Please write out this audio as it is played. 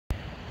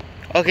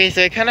Okay,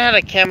 so we kind of had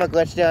a camera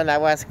glitch there on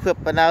that last clip,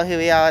 but now here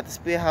we are at the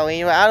Spirit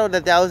Halloween. We're out of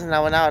the Dells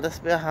now, we're now at the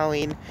Spirit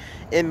Halloween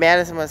in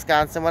Madison,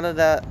 Wisconsin. One of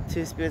the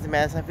two spirits in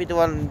Madison. I think the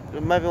one,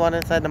 there might be one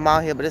inside the mall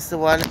here, but it's the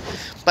one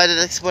by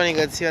the Exploding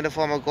Goods here in the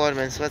former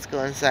Goldman, so let's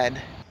go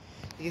inside.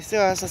 You can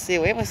still also see a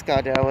Waymo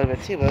Scout there a little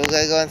bit too, but we're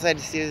gonna go inside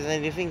to see if there's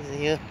any new things in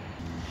here.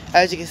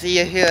 As you can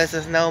see here, it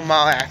says no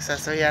mall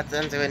access, so you have to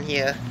enter in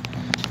here.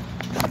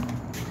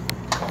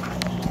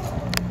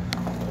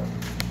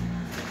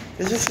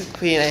 This is a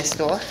pretty nice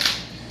store.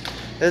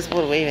 There's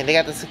one waving. They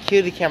got the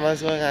security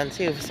cameras going on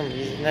too for some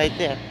reason, right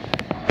there.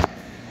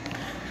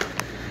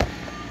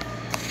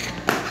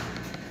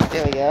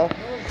 There we go.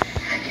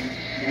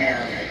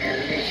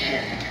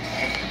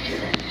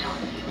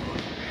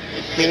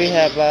 Here we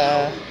have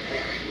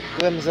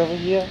Grimm's over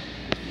here.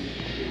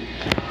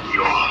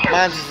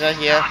 Monsters are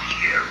here.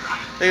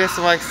 They got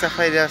some like stuff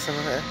right there, some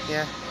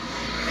yeah.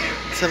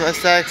 Some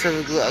aesthetics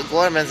of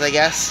Gormans, I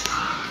guess.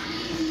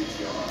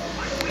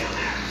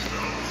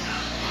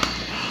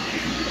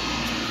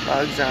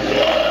 Bugs on it.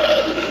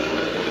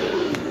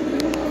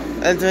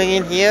 Entering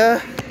in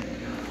here.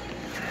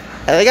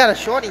 And they got a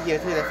shorty here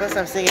too, the first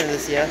time seeing it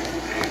this year.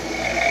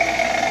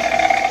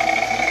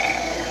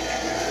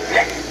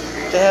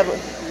 They have,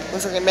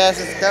 looks like a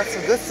Madison's got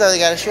some good stuff. They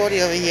got a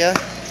shorty over here.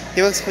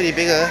 He looks pretty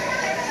bigger.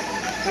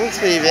 He looks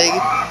pretty big.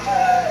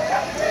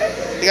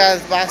 They got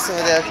his box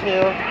over there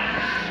too.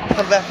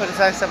 Come back for the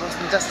side stuff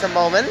in just a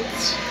moment.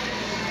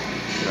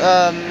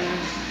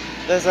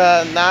 There's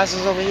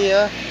nozzles over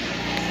here.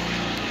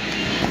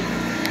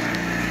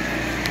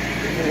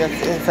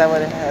 Inside what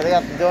they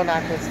got the door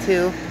knockers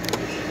too.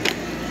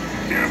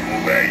 Careful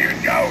where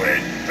you're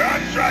going.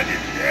 I'm trying to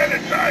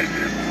sanitize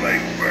this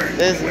place first.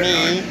 There's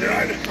me.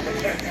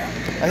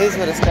 Oh, here's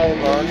where the skull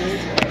bones.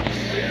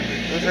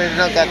 Looks like they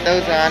don't got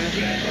those on.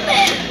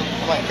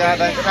 Oh my god,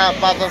 that cop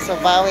bottle so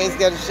violent, he's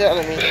got a shit out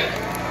of me.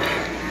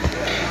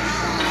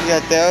 You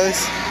got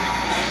those.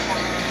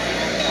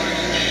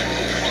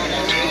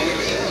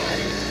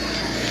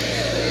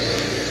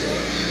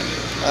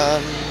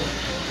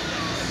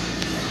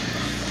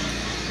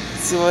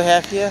 Let's see what we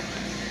have here.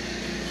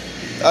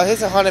 Oh,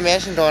 here's a Haunted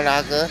Mansion door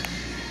knocker.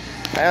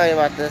 I know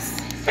about this.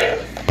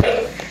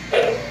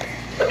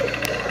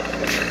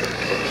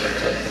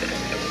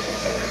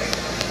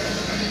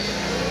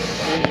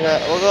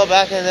 We'll go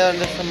back in there in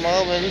just a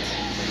moment.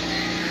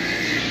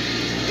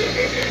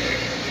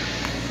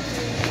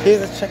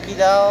 Here's a Chucky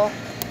doll.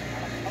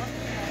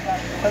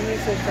 Let me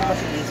see so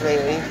much of these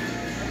lately.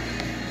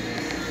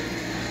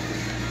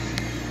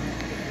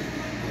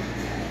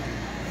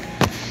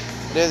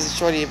 There's a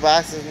shorty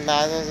boxes and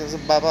nozzles. There's a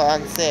bubble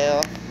on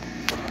sale.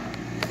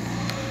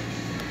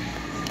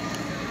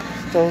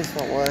 Those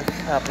don't work,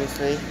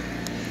 obviously.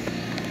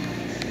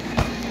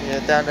 Yeah,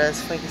 down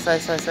there's Frankie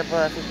Size Size Up.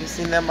 I think you've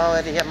seen them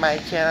already at my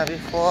channel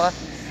before.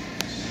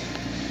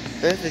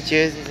 There's the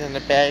jerseys and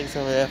the bags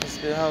over there for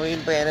Spirit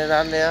Halloween branded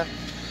on there.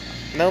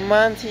 No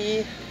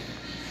Monty.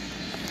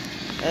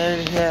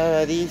 And we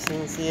have these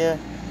things here.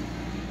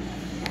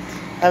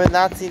 I have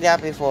not seen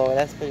that before, but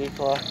that's pretty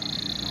cool.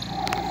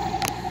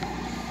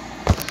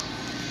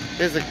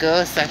 There's a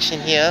girl section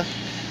here.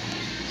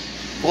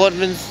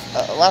 Goldman's,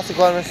 lots of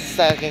Goldman's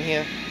stock in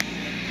here.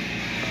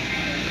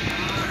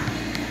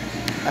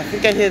 I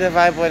think I hear the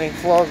vibrating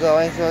floor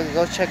going, so we'll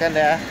go check on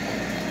that.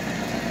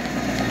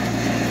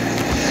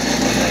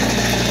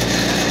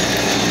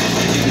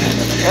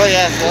 Oh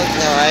yeah, it's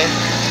working alright.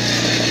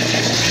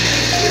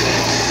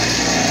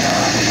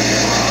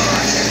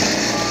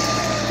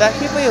 That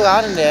keep pretty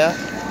loud in there.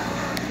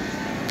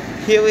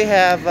 Here we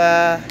have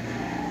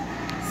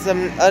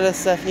some other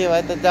stuff here,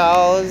 like the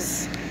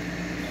dolls.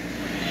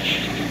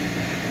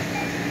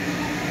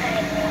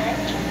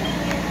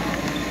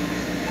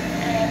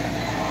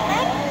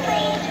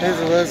 There's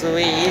a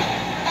Rosalie.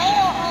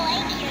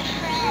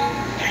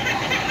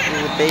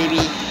 There's a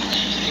baby.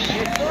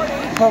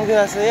 Pumpkin,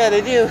 I said, yeah,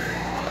 they do.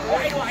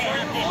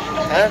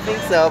 I don't think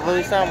so, but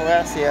we saw them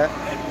last year.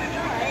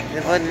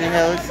 In London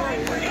Hills.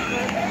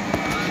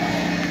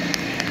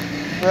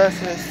 Plus,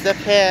 step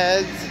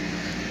pads.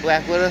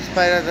 Black Widow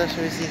spiders, I'm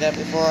sure we've seen that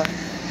before.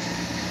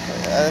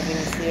 Other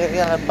things here, we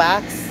got a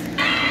box.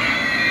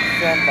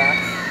 Sandbox.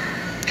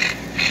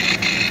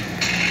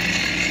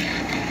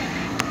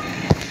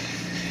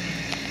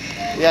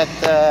 We got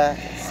the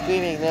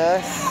Screaming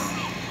Nurse.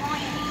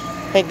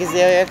 Hank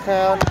Azaria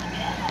crown.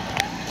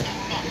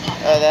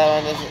 Oh, that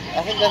one is.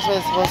 I think that's what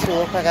it's supposed to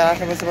look like. I don't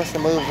think it's supposed to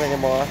move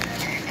anymore.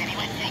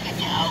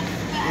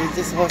 He's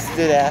just supposed to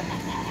do that.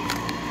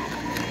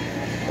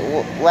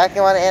 Black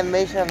and white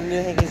animation of the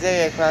new Hank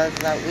Azaria crown is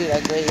not really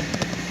that great.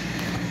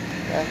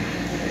 Yeah.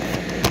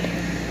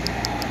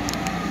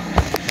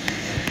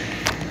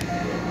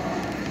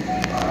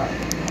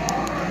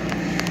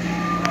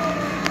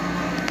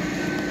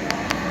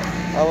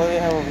 Oh, what do we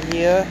have over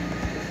here?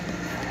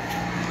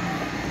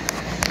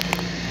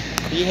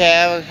 We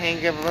have a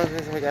Hank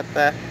Azaria. We got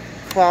the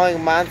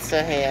crawling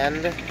monster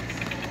hand.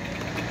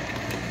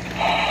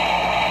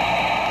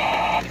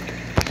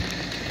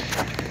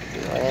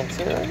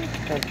 Answer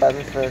and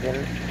button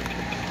version.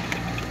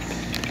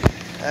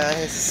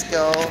 Here's the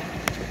skull.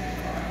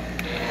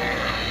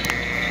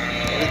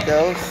 There we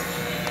go.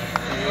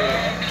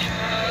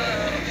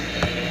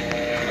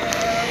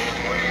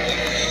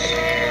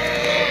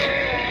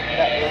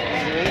 That was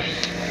great.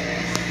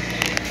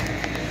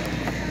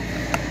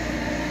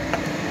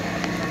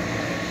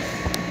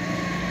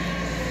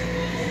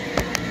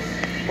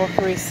 What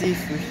can we see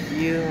from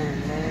here?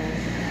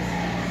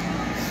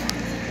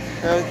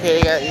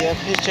 Okay, got your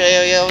picture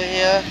area over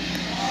here.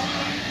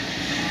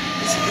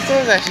 This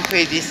one's actually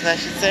pretty decent, I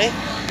should say.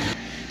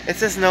 It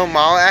says no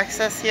mall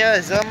access here.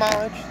 Is there a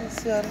mall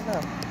entrance here? I don't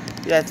know.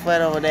 Yeah, it's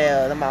right over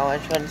there, the mall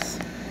entrance.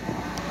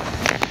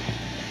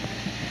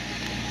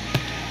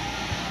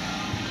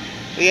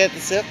 We got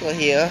the circle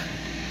here.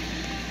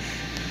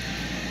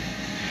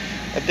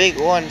 A big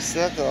orange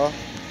circle.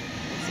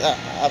 It's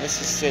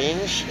obviously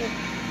strange.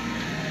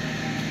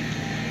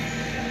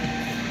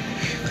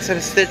 So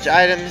the Stitch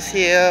items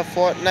here,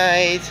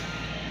 Fortnite,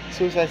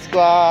 Suicide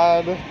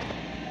Squad,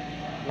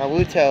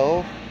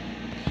 Naruto,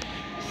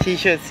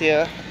 t-shirts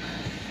here,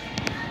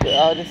 with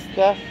all this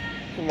stuff,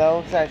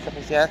 no side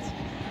stuff yet.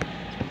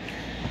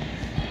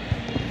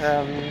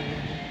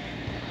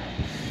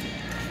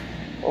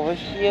 Over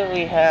here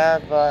we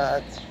have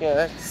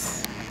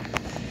shirts,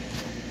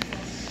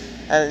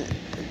 and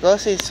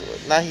groceries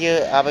not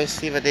here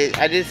obviously, but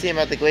I did see them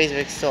at the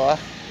Graysvik store.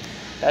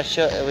 That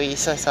shirt we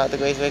saw at the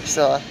Graysvik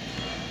store.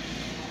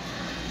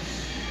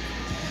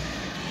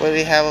 What do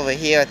we have over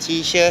here? A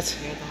t-shirt.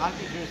 Yeah, the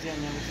hockey jersey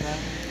on the other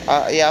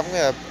side. Yeah,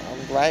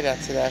 I'm glad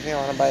that today. I think I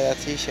want to buy that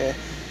t-shirt.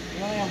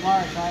 We only have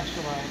large, not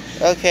extra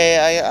large. Okay,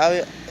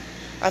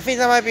 I think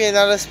there might be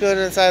another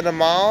building inside the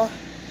mall.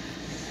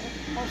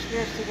 More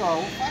stairs to go.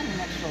 We'll find an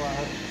extra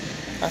large.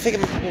 I think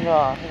it might be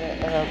more.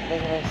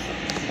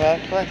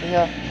 Collecting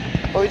here.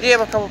 But we do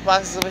have a couple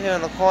boxes over here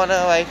in the corner.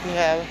 Like we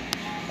have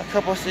a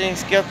couple sitting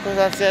scarecrows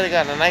on sale. They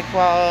got a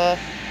Nightcrawler,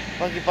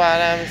 Monkey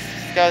Bottoms,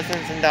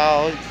 Skeletons, and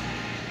Dolls.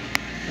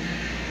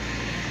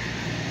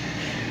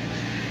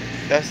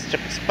 There's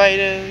jumping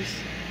spiders.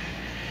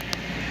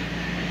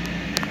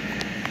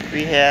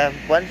 We have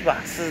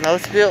lunchboxes, no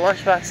spirit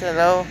lunchboxes,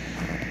 no.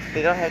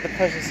 They don't have the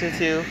pressure suit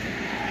too.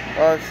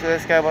 Oh, so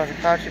this guy wants a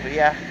country, but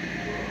yeah.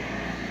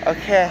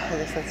 Okay, I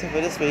guess that's it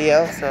for this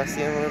video, so I'll see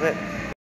you in a little bit.